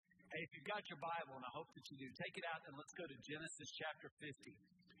Hey, if you've got your Bible, and I hope that you do, take it out and let's go to Genesis chapter 50.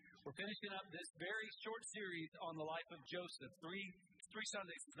 We're finishing up this very short series on the life of Joseph. Three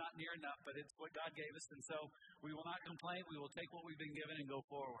Sundays is not near enough, but it's what God gave us, and so we will not complain. We will take what we've been given and go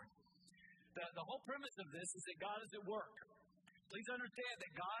forward. The whole premise of this is that God is at work. Please understand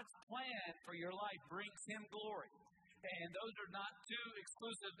that God's plan for your life brings Him glory. And those are not two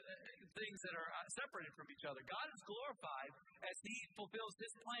exclusive things that are separated from each other. God is glorified as He fulfills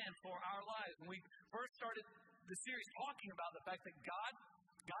His plan for our lives. When we first started the series talking about the fact that God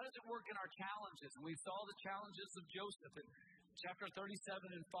is at work in our challenges, and we saw the challenges of Joseph in chapter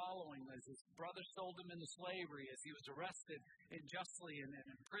 37 and following, as his brother sold him into slavery, as he was arrested unjustly and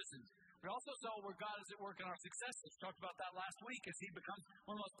imprisoned. We also saw where God is at work in our successes. We talked about that last week as He becomes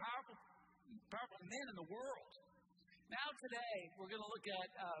one of the most powerful men in the world. Now today, we're going to look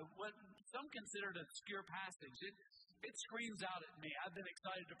at what some consider an obscure passage. It screams out at me. I've been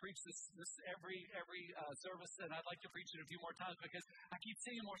excited to preach this every service, and I'd like to preach it a few more times because I keep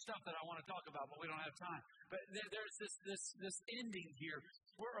seeing more stuff that I want to talk about, but we don't have time. But there's this ending here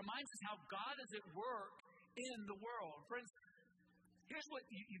where it reminds us how God is at work in the world. Friends, here's what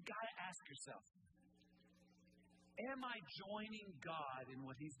you've got to ask yourself. Am I joining God in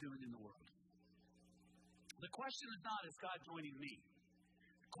what He's doing in the world? The question is not, is God joining me?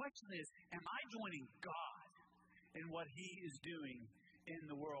 The question is, am I joining God in what He is doing in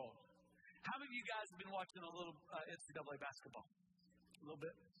the world? How many of you guys have been watching a little NCAA basketball? A little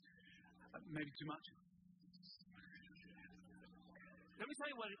bit? Maybe too much? Let me tell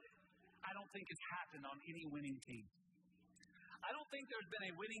you what I don't think has happened on any winning team. I don't think there's been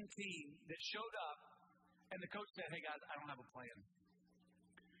a winning team that showed up and the coach said, hey guys, I don't have a plan.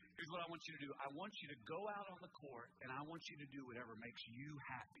 Here's what I want you to do. I want you to go out on the court, and I want you to do whatever makes you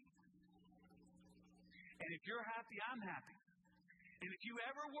happy. And if you're happy, I'm happy. And if you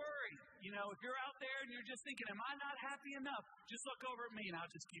ever worry, if you're out there and you're just thinking, am I not happy enough? Just look over at me, and I'll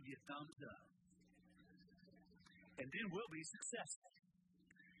just give you a thumbs up. And then we'll be successful.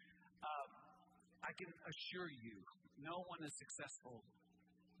 I can assure you, no one is successful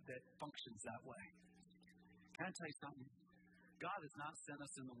that functions that way. Can I tell you something? God has not sent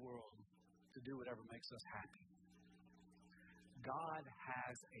us in the world to do whatever makes us happy. God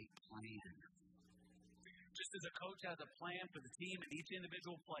has a plan. Just as a coach has a plan for the team and each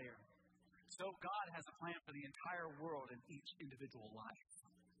individual player, so God has a plan for the entire world and each individual life.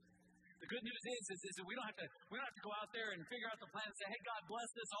 The good news is that we don't have to go out there and figure out the plan and say, hey, God bless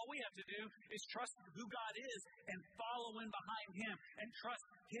this. All we have to do is trust who God is and follow in behind Him and trust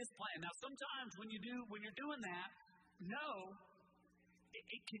His plan. Now, sometimes when you're doing that,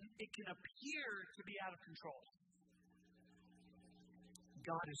 it can appear to be out of control.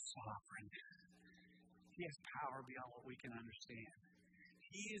 God is sovereign. He has power beyond what we can understand.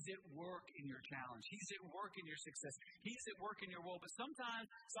 He is at work in your challenge. He's at work in your success. He's at work in your world. But sometimes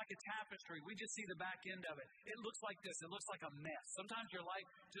it's like a tapestry. We just see the back end of it. It looks like this. It looks like a mess. Sometimes your life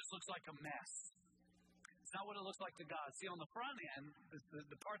just looks like a mess. It's not what it looks like to God. See, on the front end,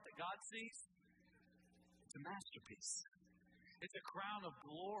 the part that God sees, it's a masterpiece. It's a crown of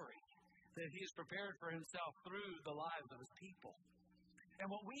glory that He has prepared for Himself through the lives of His people. And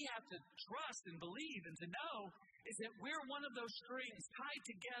what we have to trust and believe and to know is that we're one of those strings tied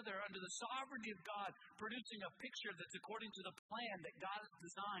together under the sovereignty of God, producing a picture that's according to the plan that God has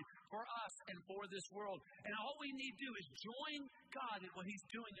designed for us and for this world. And all we need to do is join God in what He's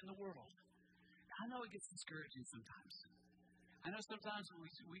doing in the world. I know it gets discouraging sometimes. I know sometimes we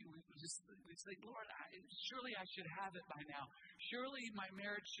say, Lord, surely I should have it by now. Surely my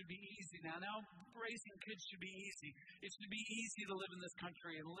marriage should be easy now. Now raising kids should be easy. It should be easy to live in this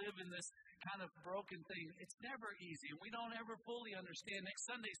country and live in this kind of broken thing. It's never easy, and we don't ever fully understand. Next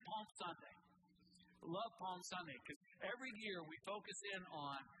Sunday's Palm Sunday. Love Palm Sunday because every year we focus in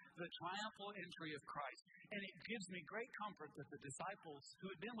on the triumphal entry of Christ. And it gives me great comfort that the disciples who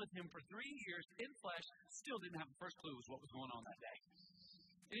had been with Him for 3 years in flesh still didn't have the first clue of what was going on that day.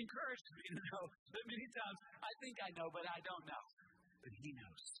 It encouraged me to know that many times I think I know, but I don't know. But He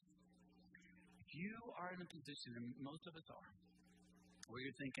knows. If you are in a position, and most of us are, where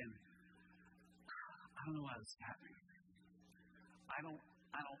you're thinking, I don't know why this is happening.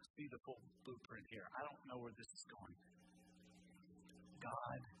 I don't see the full blueprint here. I don't know where this is going.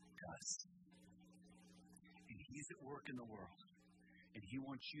 God does. And He's at work in the world. And He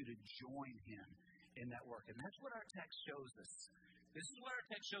wants you to join Him in that work. And that's what our text shows us. This is what our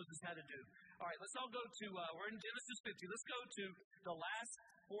text shows us how to do. All right, let's all go to, we're in Genesis 50. Let's go to the last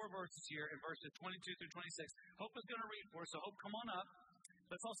 4 verses here in verses 22 through 26. Hope is going to read for us, so Hope, come on up.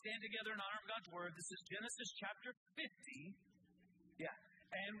 Let's all stand together in honor of God's Word. This is Genesis chapter 50. Yeah.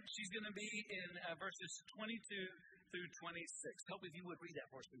 And she's going to be in verses 22 through 26. Hope if you would read that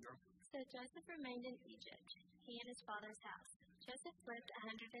for us, girl. So Joseph remained in Egypt, he and his father's house. Joseph lived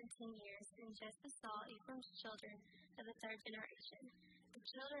 110 years, and Joseph saw Ephraim's children of the third generation. The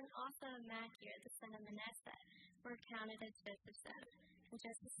children also of Machir, the son of Manasseh, were counted as Joseph's own. And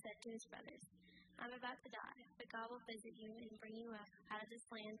Joseph said to his brothers, I'm about to die, but God will visit you and bring you up out of this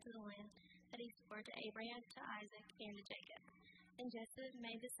land to the land that he swore to Abraham, to Isaac, and to Jacob. And Joseph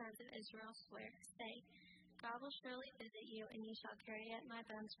made the sons of Israel swear, saying, God will surely visit you, and you shall carry up my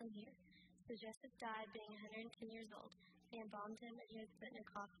bones from here. So Joseph died, being 110 years old. They embalmed him, and he was put in a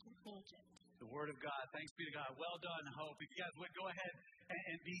coffin in Egypt. The word of God. Thanks be to God. Well done, Hope. If you guys would go ahead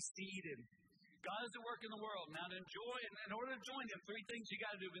and be seated. God is at work in the world. Now to enjoy, and in order to join him, three things you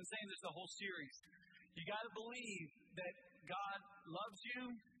got to do. We've been saying this the whole series. You got to believe that God loves you.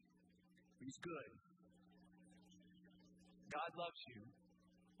 He's good. God loves you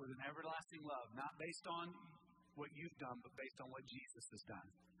with an everlasting love, not based on what you've done, but based on what Jesus has done.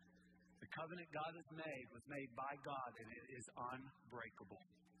 The covenant God has made was made by God, and it is unbreakable.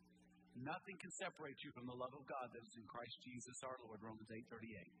 Nothing can separate you from the love of God that is in Christ Jesus our Lord, Romans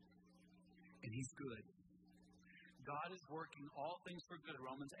 8:38. And he's good. God is working all things for good,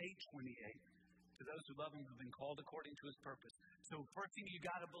 Romans 8:28. To those who love him have been called according to his purpose. So first thing you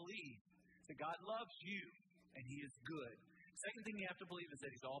got to believe is that God loves you, and he is good. Second thing you have to believe is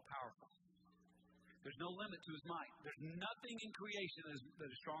that he's all-powerful. There's no limit to his might. There's nothing in creation that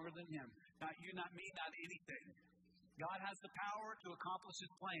is stronger than him. Not you, not me, not anything. God has the power to accomplish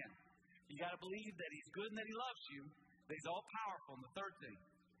his plan. You got to believe that he's good and that he loves you, that he's all-powerful. And the third thing,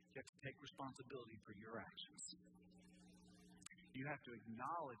 you have to take responsibility for your actions. You have to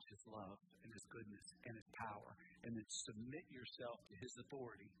acknowledge his love and his goodness and his power, and then submit yourself to his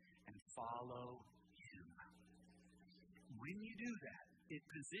authority and follow him. When you do that, it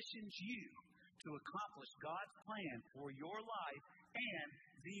positions you to accomplish God's plan for your life and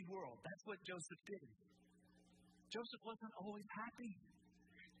the world. That's what Joseph did. Joseph wasn't always happy.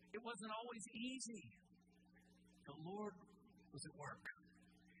 It wasn't always easy. The Lord was at work.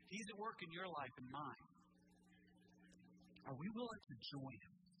 He's at work in your life and mine. Are we willing to join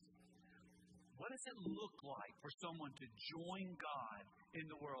him? What does it look like for someone to join God in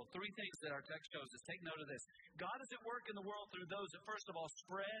the world? Three things that our text shows us. Take note of this. God is at work in the world through those that, first of all,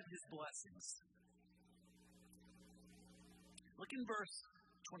 spread his blessings. Look in verse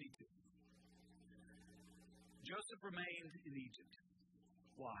 22. Joseph remained in Egypt.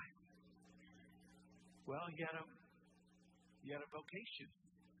 Why? Well, he had a vocation.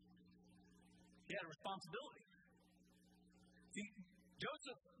 He had a responsibility. See,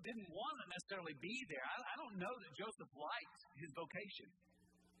 Joseph didn't want to necessarily be there. I don't know that Joseph liked his vocation.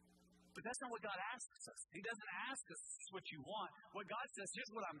 But that's not what God asks us. He doesn't ask us, this is what you want. What God says,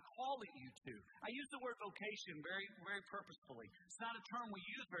 here's what I'm calling you to. I use the word vocation very, very purposefully. It's not a term we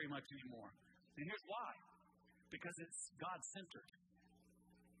use very much anymore. And here's why. Because it's God-centered.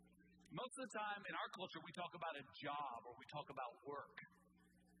 Most of the time in our culture, we talk about a job or we talk about work.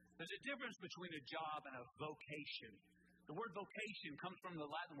 There's a difference between a job and a vocation. The word vocation comes from the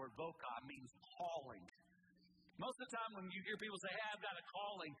Latin word voca, means calling. Most of the time when you hear people say, hey, I've got a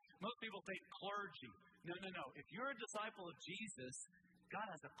calling, most people think clergy. No. If you're a disciple of Jesus, God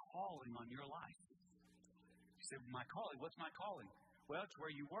has a calling on your life. You say, my calling? What's my calling? Well, it's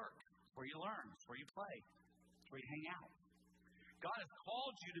where you work, it's where you learn, it's where you play, it's where you hang out. God has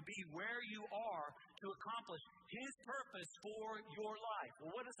called you to be where you are to accomplish his purpose for your life.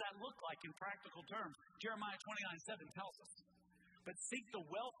 Well, what does that look like in practical terms? Jeremiah 29:7 tells us. But seek the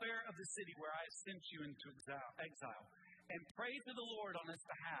welfare of the city where I have sent you into exile, and pray to the Lord on its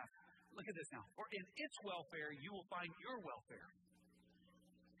behalf. Look at this now. For in its welfare you will find your welfare.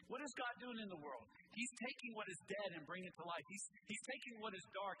 What is God doing in the world? He's taking what is dead and bringing it to life. He's taking what is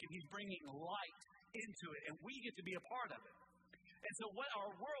dark and he's bringing light into it, and we get to be a part of it. And so what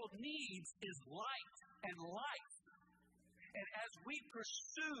our world needs is light and life. And as we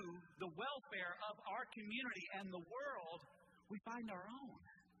pursue the welfare of our community and the world, we find our own.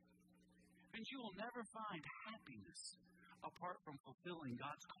 And you will never find happiness apart from fulfilling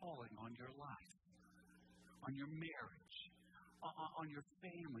God's calling on your life, on your marriage, on your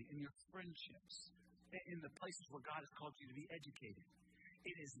family, in your friendships, in the places where God has called you to be educated.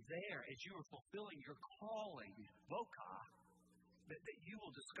 It is there, as you are fulfilling your calling, voca, that you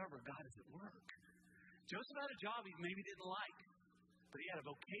will discover God is at work. Joseph had a job he maybe didn't like, but he had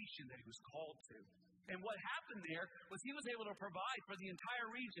a vocation that he was called to. And what happened there was he was able to provide for the entire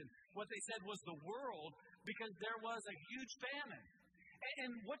region what they said was the world, because there was a huge famine.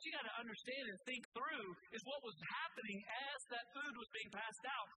 And what you got to understand and think through is what was happening as that food was being passed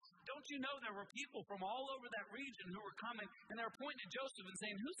out. Don't you know there were people from all over that region who were coming, and they were pointing to Joseph and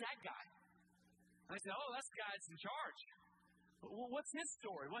saying, "Who's that guy?" And they said, "Oh, that's the guy that's in charge." Well, what's his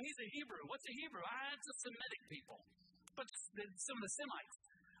story? Well, he's a Hebrew. What's a Hebrew? It's a Semitic people. But some of the Semites.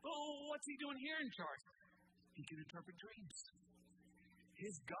 Oh, what's he doing here in charge? He can interpret dreams.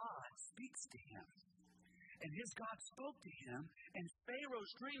 His God speaks to him. And his God spoke to him, and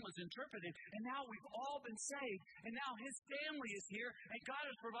Pharaoh's dream was interpreted, and now we've all been saved, and now his family is here, and God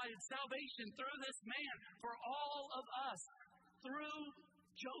has provided salvation through this man for all of us. Through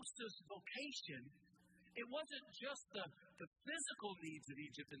Joseph's vocation, it wasn't just the physical needs of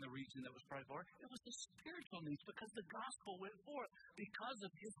Egypt and the region that was provided for, it was the spiritual needs, because the gospel went forth because of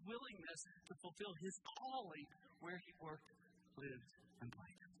his willingness to fulfill his calling where he worked, lived, and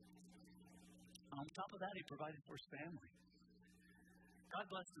played. On top of that, he provided for his family. God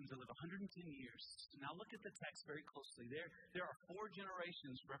blessed him to live 110 years. Now look at the text very closely. There are 4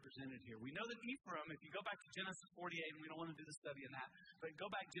 generations represented here. We know that Ephraim, if you go back to Genesis 48, and we don't want to do the study in that, but go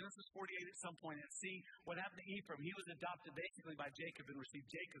back to Genesis 48 at some point and see what happened to Ephraim. He was adopted basically by Jacob and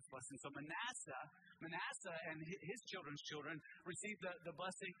received Jacob's blessing. So Manasseh and his children's children received the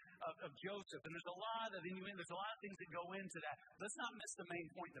blessing of Joseph. And there's a lot of things that go into that. Let's not miss the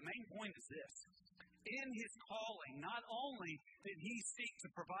main point. The main point is this. In his calling, not only did he seek to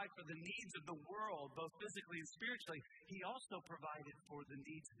provide for the needs of the world, both physically and spiritually, he also provided for the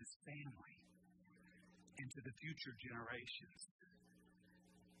needs of his family and to the future generations.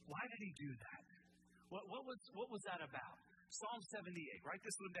 Why did he do that? What was that about? Psalm 78. Write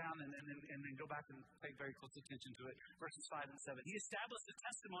this one down and then go back and pay very close attention to it. Verses 5 and 7. He established a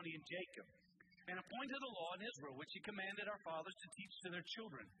testimony in Jacob and appointed a law in Israel, which he commanded our fathers to teach to their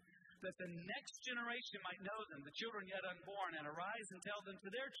children, that the next generation might know them, the children yet unborn, and arise and tell them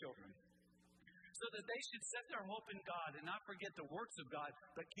to their children, so that they should set their hope in God and not forget the works of God,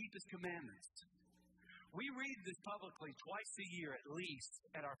 but keep his commandments. We read this publicly twice a year at least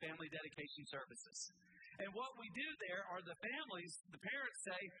at our family dedication services. And what we do there are the parents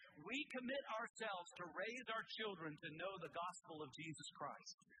say, we commit ourselves to raise our children to know the gospel of Jesus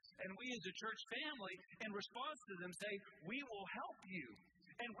Christ. And we as a church family, in response to them, say, we will help you.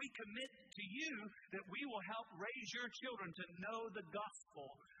 And we commit to you that we will help raise your children to know the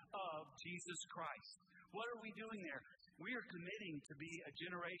gospel of Jesus Christ. What are we doing there? We are committing to be a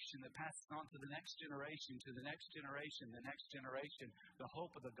generation that passes on to the next generation, to the next generation, the next generation, the hope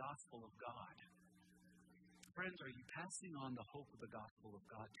of the gospel of God. Friends, are you passing on the hope of the gospel of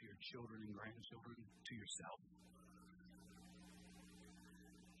God to your children and grandchildren, to yourself?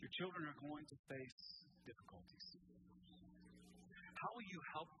 Your children are going to face difficulties. How will you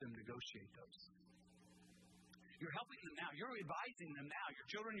help them negotiate those? You're helping them now. You're advising them now. Your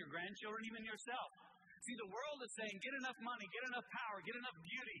children, your grandchildren, even yourself. See, the world is saying, get enough money, get enough power, get enough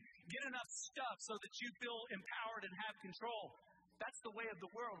beauty, get enough stuff so that you feel empowered and have control. That's the way of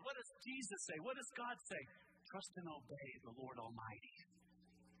the world. What does Jesus say? What does God say? Trust and obey the Lord Almighty.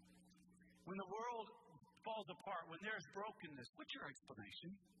 When the world falls apart, when there's brokenness, what's your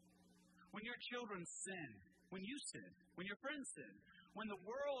explanation? When your children sin, when you sin, when your friends sin, when the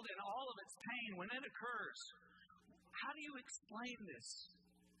world and all of its pain, when it occurs, how do you explain this?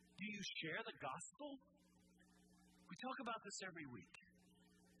 Do you share the gospel? We talk about this every week.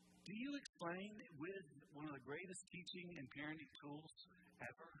 Do you explain with one of the greatest teaching and parenting tools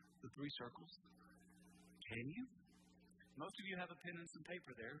ever, the 3 circles? Can you? Most of you have a pen and some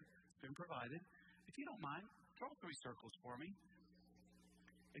paper there. It's been provided. If you don't mind, draw 3 circles for me.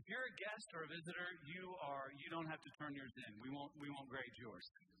 If you're a guest or a visitor, you don't have to turn yours in. We won't grade yours.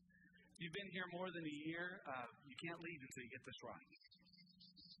 If you've been here more than a year, you can't leave until you get this right.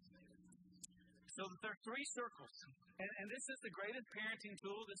 So there are 3 circles. And this is the greatest parenting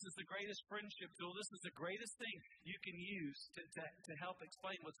tool. This is the greatest friendship tool. This is the greatest thing you can use to help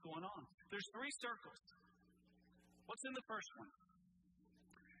explain what's going on. There's 3 circles. What's in the first one?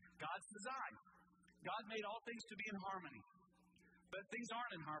 God's design. God made all things to be in harmony. But things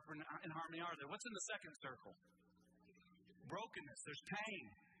aren't in harmony, are they? What's in the second circle? Brokenness. There's pain.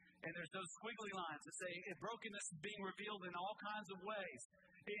 And there's those squiggly lines that say brokenness is being revealed in all kinds of ways,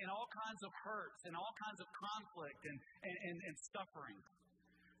 in all kinds of hurts, in all kinds of conflict and suffering.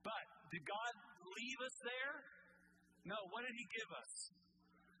 But did God leave us there? No. What did he give us?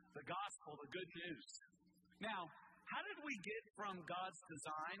 The gospel, the good news. Now, how did we get from God's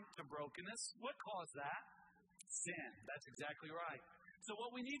design to brokenness? What caused that? Sin. That's exactly right. So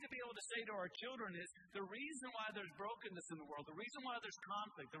what we need to be able to say to our children is the reason why there's brokenness in the world, the reason why there's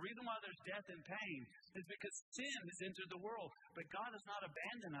conflict, the reason why there's death and pain is because sin has entered the world. But God has not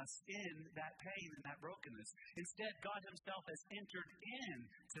abandoned us in that pain and that brokenness. Instead, God himself has entered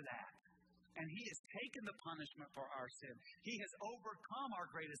into that. And he has taken the punishment for our sin. He has overcome our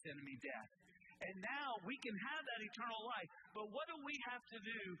greatest enemy, death. And now we can have that eternal life. But what do we have to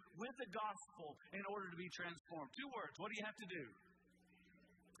do with the gospel in order to be transformed? 2 words. What do you have to do?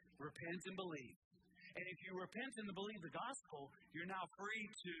 Repent and believe. And if you repent and believe the gospel, you're now free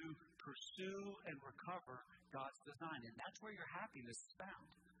to pursue and recover God's design. And that's where your happiness is found.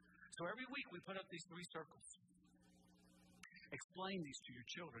 So every week we put up these 3 circles. Explain these to your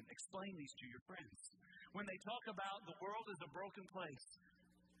children. Explain these to your friends. When they talk about the world is a broken place,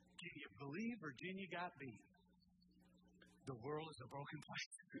 can you believe or can you got beat? The world is a broken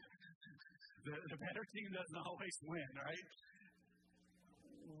place. the better team doesn't always win, right?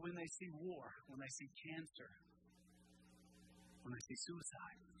 When they see war, when they see cancer, when they see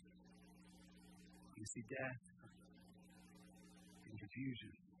suicide, when they see death and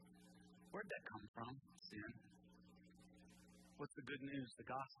confusion, where'd that come from? Sin. What's the good news? The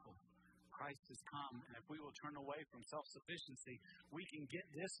gospel. Christ has come, and if we will turn away from self-sufficiency, we can get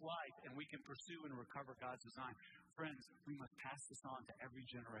this life and we can pursue and recover God's design. Friends, we must pass this on to every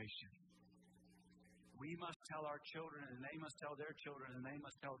generation. We must tell our children, and they must tell their children, and they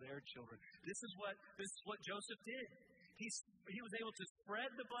must tell their children. This is what Joseph did. He was able to spread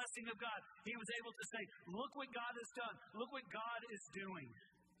the blessing of God. He was able to say, look what God has done. Look what God is doing.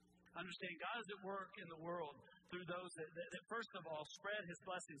 Understand, God is at work in the world through those that first of all, spread his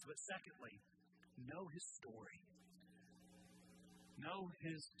blessings, but secondly, know his story. Know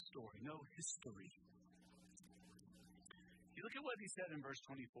his story. Know history. You look at what he said in verse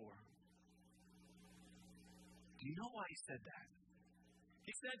 24. Do you know why he said that?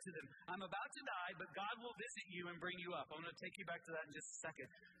 He said to them, I'm about to die, but God will visit you and bring you up. I'm going to take you back to that in just a second.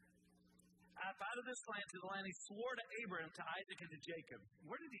 Out of this land to the land he swore to Abraham, to Isaac, and to Jacob.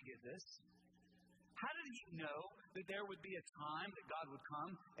 Where did he get this? How did he know that there would be a time that God would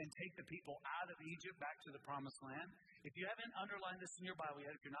come and take the people out of Egypt back to the promised land? If you haven't underlined this in your Bible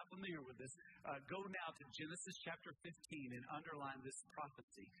yet, if you're not familiar with this, go now to Genesis chapter 15 and underline this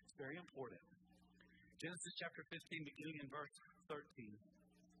prophecy. It's very important. Genesis chapter 15, beginning in verse 13.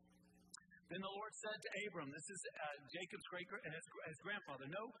 Then the Lord said to Abram, this is Jacob's his grandfather,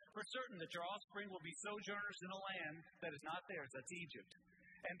 know for certain that your offspring will be sojourners in a land that is not theirs, that's Egypt,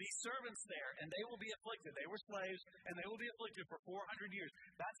 and be servants there, and they will be afflicted. They were slaves, and they will be afflicted for 400 years.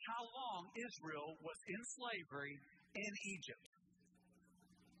 That's how long Israel was in slavery in Egypt.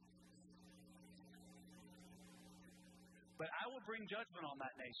 But I will bring judgment on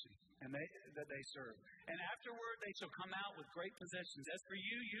that nation that they serve. And afterward they shall come out with great possessions. As for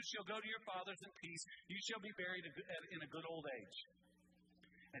you, you shall go to your fathers in peace. You shall be buried in a good old age.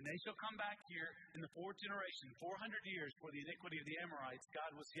 And they shall come back here in the 4th generation, 400 years for the iniquity of the Amorites.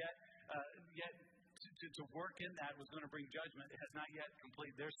 God was yet to work in that, was going to bring judgment. It has not yet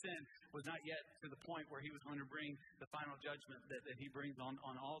completed. Their sin was not yet to the point where he was going to bring the final judgment that he brings on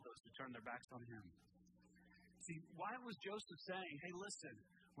all those who turn their backs on him. See, why was Joseph saying, hey, listen,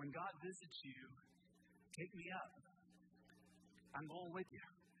 when God visits you, take me up. I'm going with you.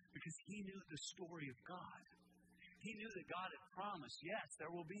 Because he knew the story of God. He knew that God had promised, yes,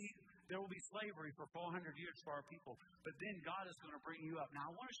 there will be slavery for 400 years for our people, but then God is going to bring you up. Now,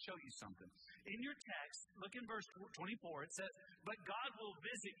 I want to show you something. In your text, look in verse 24, it says, but God will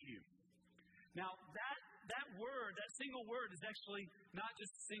visit you. Now, that word, that single word is actually not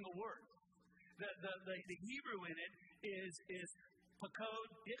just a single word. The Hebrew in it is pakod,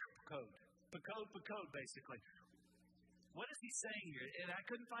 pakod, basically. What is he saying here? And I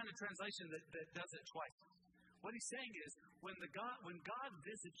couldn't find a translation that does it twice. What he's saying is, when God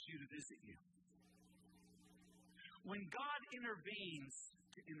visits you to visit you, when God intervenes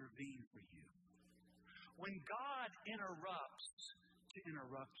to intervene for you, when God interrupts to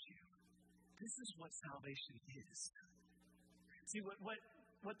interrupt you, this is what salvation is. See,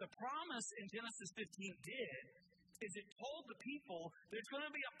 what the promise in Genesis 15 did is it told the people there's going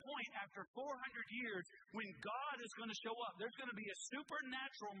to be a point after 400 years when God is going to show up. There's going to be a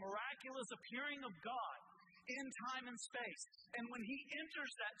supernatural, miraculous appearing of God in time and space. And when he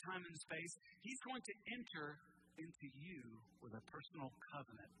enters that time and space, he's going to enter into you with a personal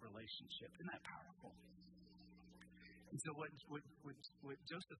covenant relationship. Isn't that powerful? And so what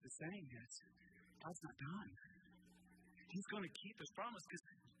Joseph is saying is, God's not done. He's going to keep his promise because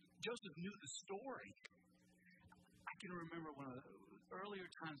Joseph knew the story. I can remember one of the earlier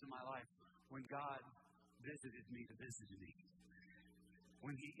times in my life when God visited me to visit me.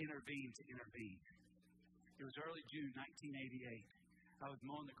 when he intervened to intervene. It was early June 1988. I was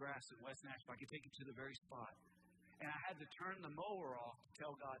mowing the grass in West Nashville. I could take you to the very spot. And I had to turn the mower off to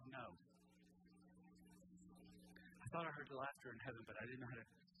tell God no. I thought I heard the laughter in heaven, but I didn't know how to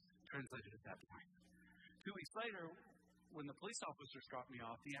translate it at that point. 2 weeks later, when the police officers dropped me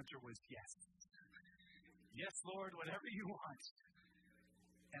off, the answer was yes. Yes, Lord, whatever you want.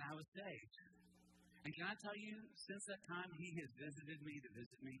 And I was saved. And can I tell you, since that time, he has visited me to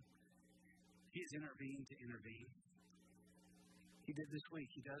visit me. He has intervened to intervene. He did this week.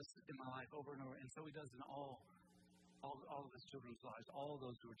 He does in my life over and over. And so he does in all of his children's lives, all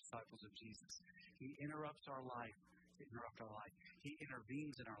those who are disciples of Jesus. He interrupts our life to interrupt our life. He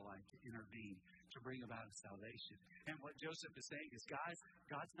intervenes in our life to intervene, to bring about salvation. And what Joseph is saying is, guys,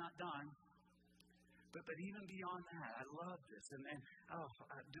 God's not done. But even beyond that, I love this.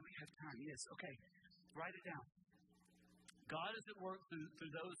 Do we have time? Yes. Okay. Write it down. God is at work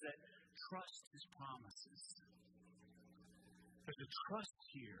through those that trust his promises. There's a trust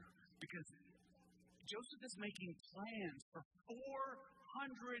here because Joseph is making plans for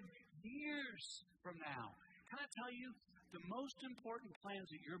 400 years from now. Can I tell you, the most important plans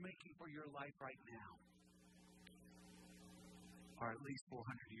that you're making for your life right now are at least 400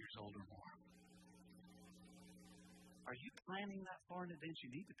 years old or more. Are you planning that far in advance?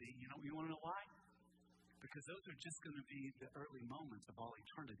 You need to be. You want to know why? Because those are just going to be the early moments of all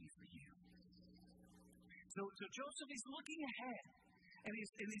eternity for you. So Joseph is looking ahead, and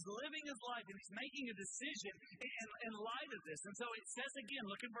he's living his life, and he's making a decision in light of this. And so it says again,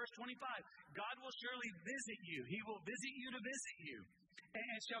 look at verse 25. God will surely visit you. He will visit you to visit you.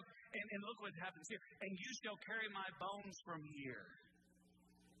 And look what happens here. And you shall carry my bones from here.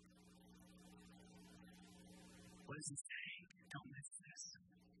 What is he saying? Don't miss this.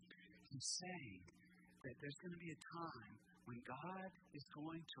 He's saying that there's going to be a time when God is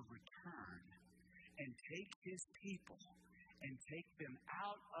going to return and take his people and take them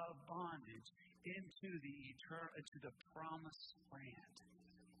out of bondage into the promised land.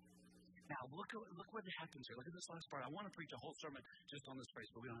 Now, look what happens here. Look at this last part. I want to preach a whole sermon just on this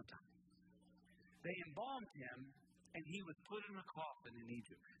phrase, but we don't have time. They embalmed him, and he was put in a coffin in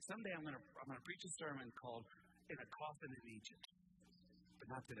Egypt. Someday I'm going to preach a sermon called "In a Coffin in Egypt," but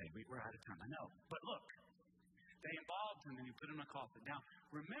not today. We're out of time. I know, but look. They embalmed him and he put him in a coffin. Now,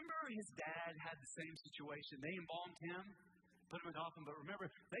 remember his dad had the same situation. They embalmed him, put him in a coffin, but remember,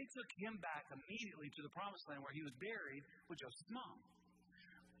 they took him back immediately to the promised land where he was buried with Joseph's mom.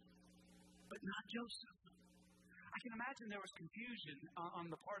 But not Joseph. I can imagine there was confusion on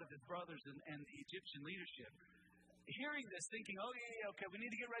the part of his brothers and the Egyptian leadership. Hearing this, thinking, okay, we need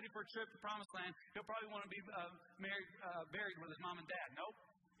to get ready for a trip to the promised land. He'll probably want to be buried with his mom and dad. Nope.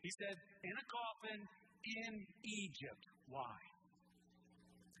 He said, in a coffin in Egypt. Why?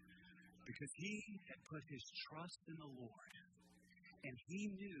 Because he had put his trust in the Lord. And he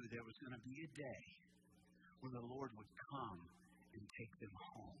knew there was going to be a day when the Lord would come and take them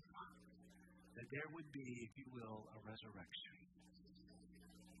home. That there would be, if you will, a resurrection.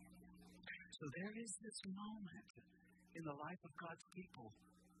 So there is this moment in the life of God's people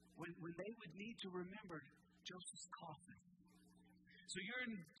when they would need to remember Joseph's coffin. So you're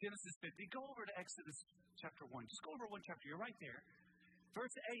in Genesis 50. Go over to Exodus chapter 1. Just go over one chapter. You're right there.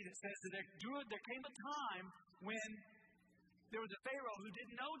 Verse 8, it says that there came a time when there was a Pharaoh who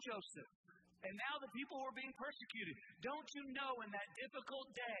didn't know Joseph. And now the people were being persecuted. Don't you know in that difficult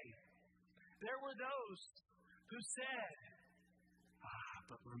day, there were those who said,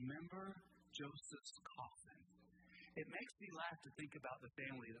 but remember Joseph's coffin. It makes me laugh to think about the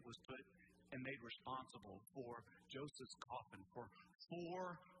family that was put and made responsible for Joseph's coffin for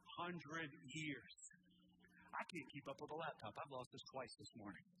 400 years. I can't keep up with a laptop. I've lost this twice this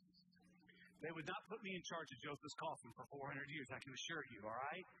morning. They would not put me in charge of Joseph's coffin for 400 years, I can assure you, all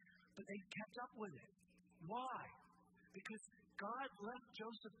right? But they kept up with it. Why? Because God left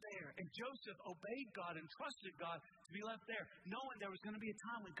Joseph there, and Joseph obeyed God and trusted God to be left there, knowing there was going to be a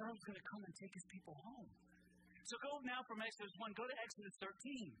time when God was going to come and take his people home. So go now from Exodus 1, go to Exodus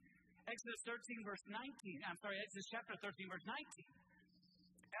 13. Exodus 13, verse 19. Exodus chapter 13, verse 19.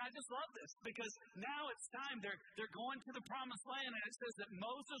 And I just love this because now it's time. They're going to the promised land, and it says that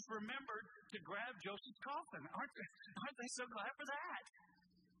Moses remembered to grab Joseph's coffin. Aren't they so glad for that?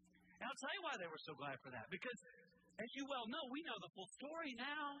 And I'll tell you why they were so glad for that. Because, as you well know, we know the full story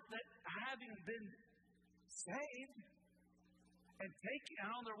now that having been saved and taken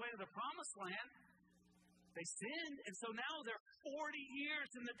on their way to the promised land, they sinned, and so now they're 40 years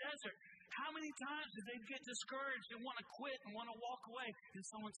in the desert. How many times did they get discouraged and want to quit and want to walk away? And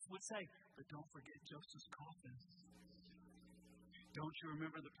someone would say, but don't forget Joseph's coffin. Don't you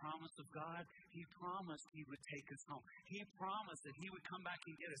remember the promise of God? He promised He would take us home. He promised that He would come back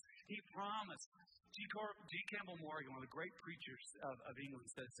and get us. He promised. G. Campbell Morgan, one of the great preachers of England,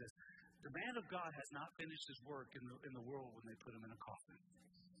 says this: the man of God has not finished his work in the world when they put him in a coffin.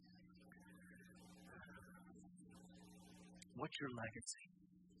 What's your legacy?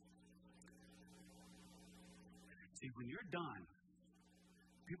 See, when you're done,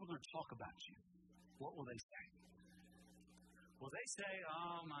 people are going to talk about you. What will they say? Will they say,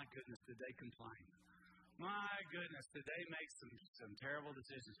 oh my goodness, did they complain? My goodness, did they make some terrible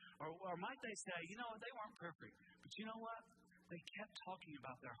decisions? Or might they say, you know what, they weren't perfect, but you know what? They kept talking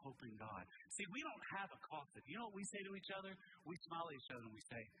about their hope in God. See, we don't have a coffin. You know what we say to each other? We smile at each other and we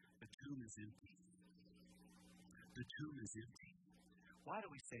say, the tomb is empty. The tomb is empty. Why do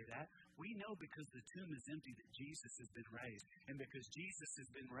we say that? We know because the tomb is empty that Jesus has been raised. And because Jesus has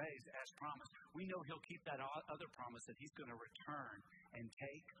been raised as promised, we know He'll keep that other promise that He's going to return and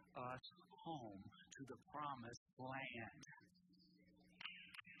take us home to the promised land.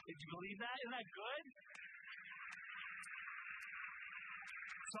 Did you believe that? Isn't that good?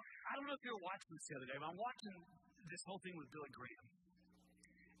 So, I don't know if you were watching this the other day, but I'm watching this whole thing with Billy Graham.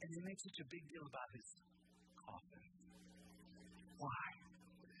 And they made such a big deal about his coffin. Why?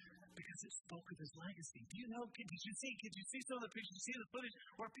 Because it spoke of his legacy. Do you know, could you see some of the pictures, see the footage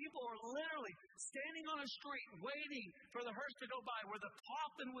where people are literally standing on a street waiting for the hearse to go by, where the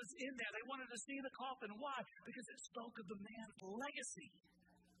coffin was in there. They wanted to see the coffin. Why? Because it spoke of the man's legacy.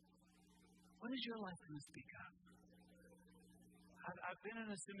 What is your life going to speak of? I've been in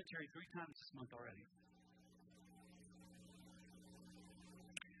a cemetery 3 times this month already.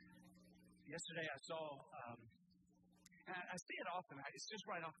 Yesterday I saw, I see it often, it's just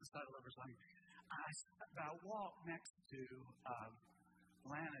right off the side of Lover's Lane. I walked next to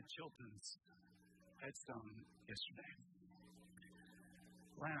Lana Chilton's headstone yesterday.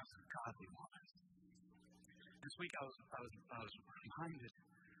 Lana's a godly woman. This week I was reminded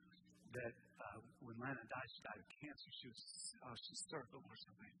that when Lana died, she died of cancer. She's third or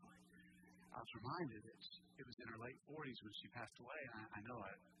something. I was reminded that it was in her late 40s when she passed away. And I know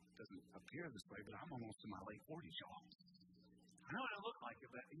it doesn't appear this way, but I'm almost in my late 40s, y'all. I know what it looked like,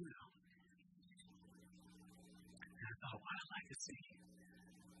 but you know. And I thought, what a legacy.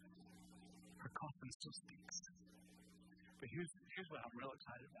 Her coffin still speaks. But here's what I'm real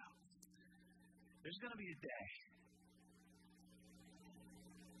excited about. There's going to be a day.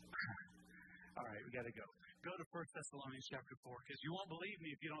 All right, we got to go. Go to 1 Thessalonians chapter 4, because you won't believe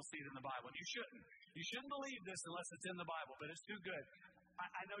me if you don't see it in the Bible. You shouldn't. You shouldn't believe this unless it's in the Bible, but it's too good.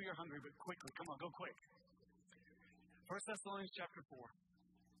 I know you're hungry, but quickly. Come on, go quick. 1 Thessalonians chapter 4.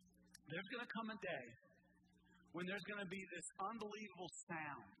 There's going to come a day when there's going to be this unbelievable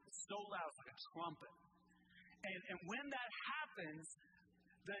sound. It's so loud, it's like a trumpet. And when that happens,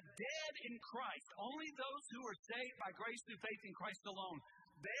 the dead in Christ, only those who are saved by grace through faith in Christ alone,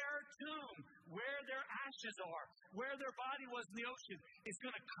 their tomb, where their ashes are, where their body was in the ocean, is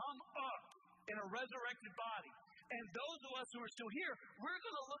going to come up in a resurrected body. And those of us who are still here, we're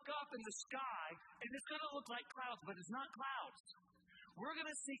going to look up in the sky, and it's going to look like clouds, but it's not clouds. We're going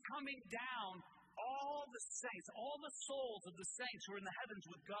to see coming down all the saints, all the souls of the saints who are in the heavens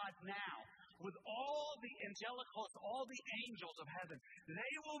with God now, with all the angelic hosts, all the angels of heaven.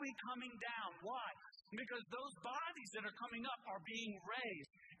 They will be coming down. Why? Because those bodies that are coming up are being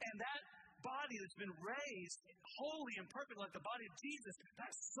raised. And that body that's been raised, holy and perfect like the body of Jesus,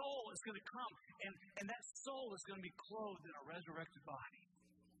 that soul is going to come. And that soul is going to be clothed in a resurrected body.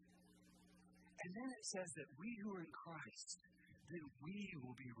 And then it says that we who are in Christ, then we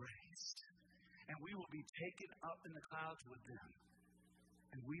will be raised. And we will be taken up in the clouds with them.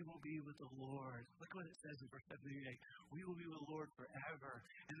 And we will be with the Lord. Look what it says in verse 78. We will be with the Lord forever.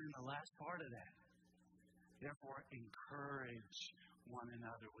 And then the last part of that. Therefore, encourage one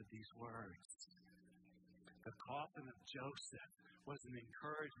another with these words. The coffin of Joseph was an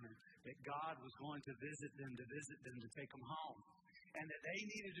encouragement that God was going to visit them, to take them home. And that they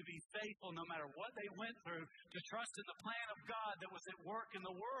needed to be faithful no matter what they went through, to trust in the plan of God that was at work in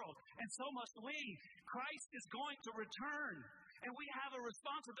the world. And so must we. Christ is going to return. And we have a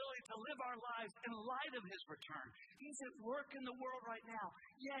responsibility to live our lives in light of His return. He's at work in the world right now.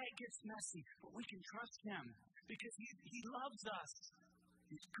 Yeah, it gets messy, but we can trust Him because He loves us.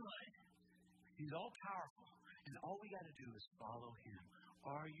 He's good. He's all-powerful. And all we got to do is follow Him.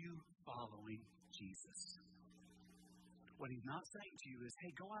 Are you following Jesus? What He's not saying to you is,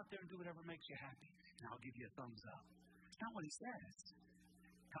 hey, go out there and do whatever makes you happy, and I'll give you a thumbs up. It's not what He says.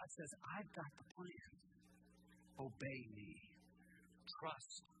 God says, I've got the plan. Obey me.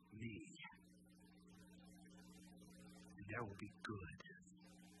 Trust me. And there will be good.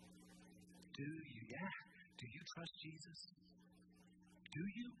 Do you? Yeah. Do you trust Jesus? Do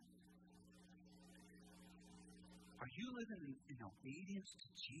you? Are you living in obedience to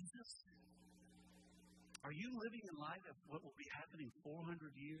Jesus? Are you living in light of what will be happening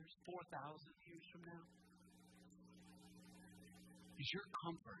 400 years, 4,000 years from now? Is your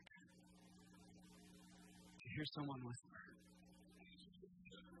comfort to hear someone whisper,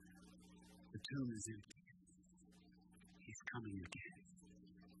 the tomb is empty. He's coming again.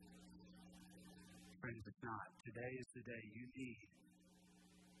 Friends, if not, today is the day you need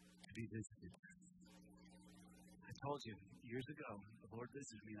to be visited. I told you years ago, the Lord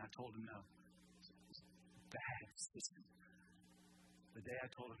visited me and I told him no. Bad system. The day I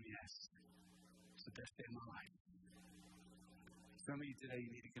told him yes, it's the best day of my life. Some of you today,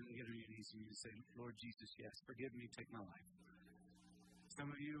 you need to come and get on your knees and you say, Lord Jesus, yes, forgive me, take my life. Some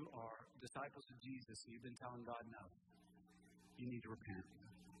of you are disciples of Jesus and you've been telling God no. You need to repent.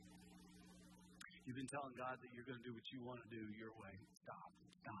 You've been telling God that you're going to do what you want to do your way. Stop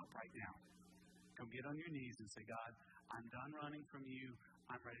right now. Come get on your knees and say, God, I'm done running from you.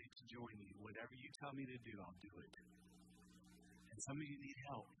 I'm ready to join you. Whatever you tell me to do, I'll do it. And some of you need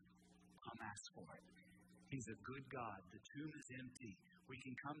help. Come ask for it. He's a good God. The tomb is empty. We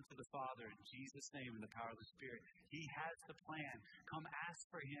can come to the Father in Jesus' name in the power of the Spirit. He has the plan. Come ask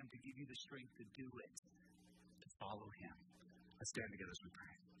for Him to give you the strength to do it, to follow Him. Let's stand together as we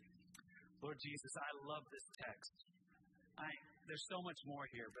pray. Lord Jesus, I love this text. There's so much more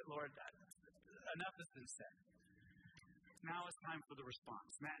here, but Lord, enough has been said. Now it's time for the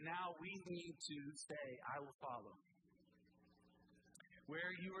response. Now we need to say, I will follow.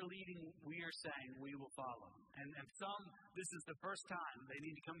 Where you are leading, we are saying we will follow. And some, this is the first time. They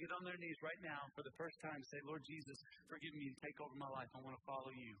need to come get on their knees right now for the first time. Say, Lord Jesus, forgive me and take over my life. I want to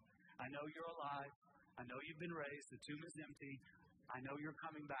follow you. I know you're alive. I know you've been raised. The tomb is empty. I know you're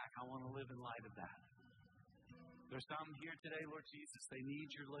coming back. I want to live in light of that. There's some here today, Lord Jesus. They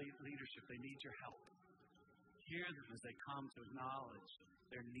need your leadership. They need your help. Hear them as they come to acknowledge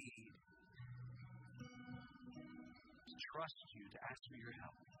their need. To trust you, to ask for your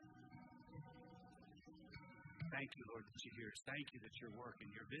help. Thank you, Lord, that you hear us. Thank you that you're working.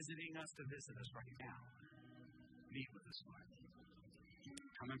 You're visiting us to visit us right now. Meet with us, Lord.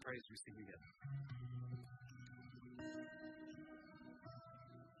 Come and praise we sing together.